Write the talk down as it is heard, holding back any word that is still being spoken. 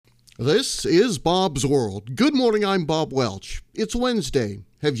This is Bob's World. Good morning, I'm Bob Welch. It's Wednesday.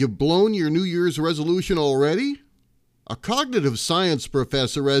 Have you blown your New Year's resolution already? A cognitive science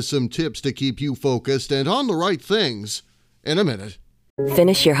professor has some tips to keep you focused and on the right things in a minute.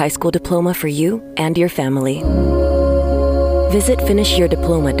 Finish your high school diploma for you and your family. Visit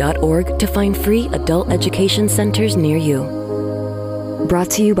finishyourdiploma.org to find free adult education centers near you.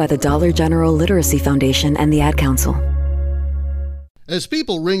 Brought to you by the Dollar General Literacy Foundation and the Ad Council. As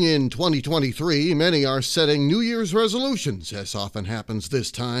people ring in 2023, many are setting New Year's resolutions, as often happens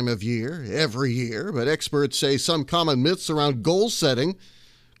this time of year, every year. But experts say some common myths around goal setting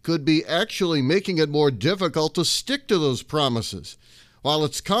could be actually making it more difficult to stick to those promises. While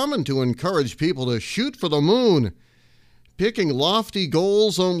it's common to encourage people to shoot for the moon, picking lofty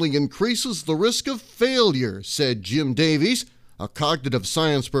goals only increases the risk of failure, said Jim Davies, a cognitive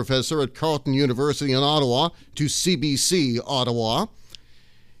science professor at Carleton University in Ottawa, to CBC Ottawa.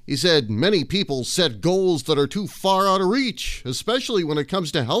 He said many people set goals that are too far out of reach, especially when it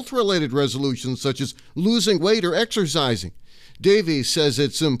comes to health-related resolutions such as losing weight or exercising. Davies says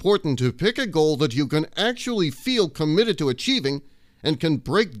it's important to pick a goal that you can actually feel committed to achieving and can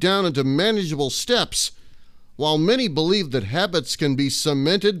break down into manageable steps. While many believe that habits can be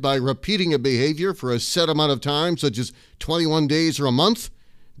cemented by repeating a behavior for a set amount of time, such as 21 days or a month,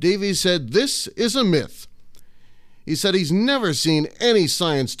 Davies said this is a myth. He said he's never seen any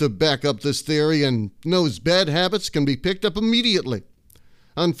science to back up this theory and knows bad habits can be picked up immediately.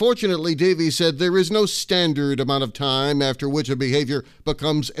 Unfortunately, Davies said there is no standard amount of time after which a behavior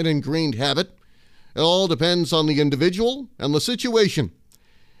becomes an ingrained habit. It all depends on the individual and the situation.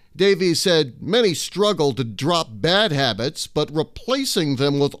 Davies said many struggle to drop bad habits, but replacing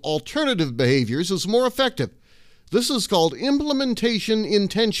them with alternative behaviors is more effective. This is called implementation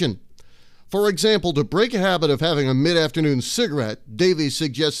intention. For example, to break a habit of having a mid-afternoon cigarette, Davies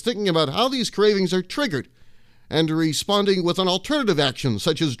suggests thinking about how these cravings are triggered and responding with an alternative action,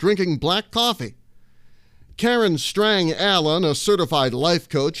 such as drinking black coffee. Karen Strang Allen, a certified life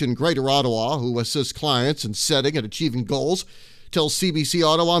coach in Greater Ottawa who assists clients in setting and achieving goals, tells CBC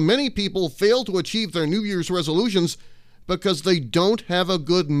Ottawa many people fail to achieve their New Year's resolutions because they don't have a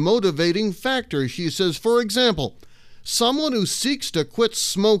good motivating factor. She says, for example, someone who seeks to quit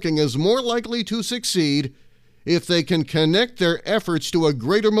smoking is more likely to succeed if they can connect their efforts to a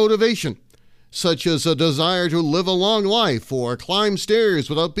greater motivation, such as a desire to live a long life or climb stairs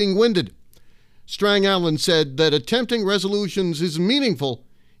without being winded. Strang Allen said that attempting resolutions is meaningful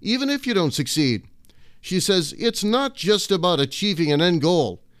even if you don't succeed. She says it's not just about achieving an end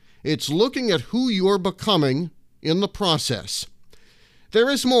goal. It's looking at who you're becoming in the process. There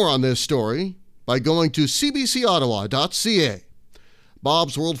is more on this story by going to cbcottawa.ca.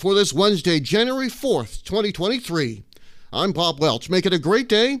 Bob's World for this Wednesday, January 4th, 2023. I'm Bob Welch. Make it a great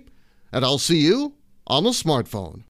day, and I'll see you on the smartphone.